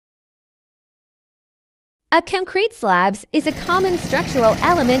A concrete slabs is a common structural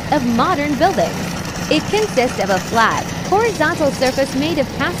element of modern buildings. It consists of a flat, horizontal surface made of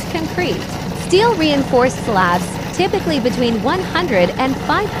cast concrete. Steel-reinforced slabs, typically between 100 and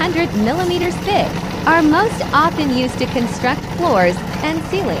 500 millimeters thick, are most often used to construct floors and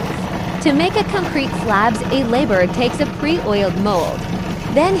ceilings. To make a concrete slabs, a laborer takes a pre-oiled mold.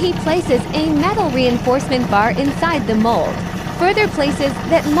 Then he places a metal reinforcement bar inside the mold, further places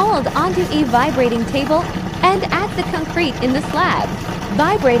that mold onto a vibrating table, and adds the concrete in the slab.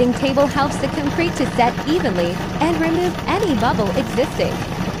 Vibrating table helps the concrete to set evenly and remove any bubble existing,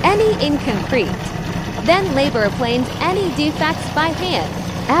 any in concrete. Then laborer planes any defects by hand.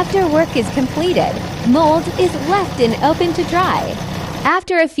 After work is completed, mold is left in open to dry.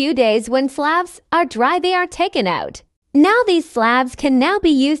 After a few days, when slabs are dry, they are taken out. Now these slabs can now be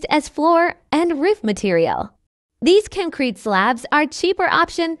used as floor and roof material. These concrete slabs are a cheaper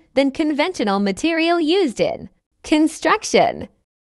option than conventional material used in construction.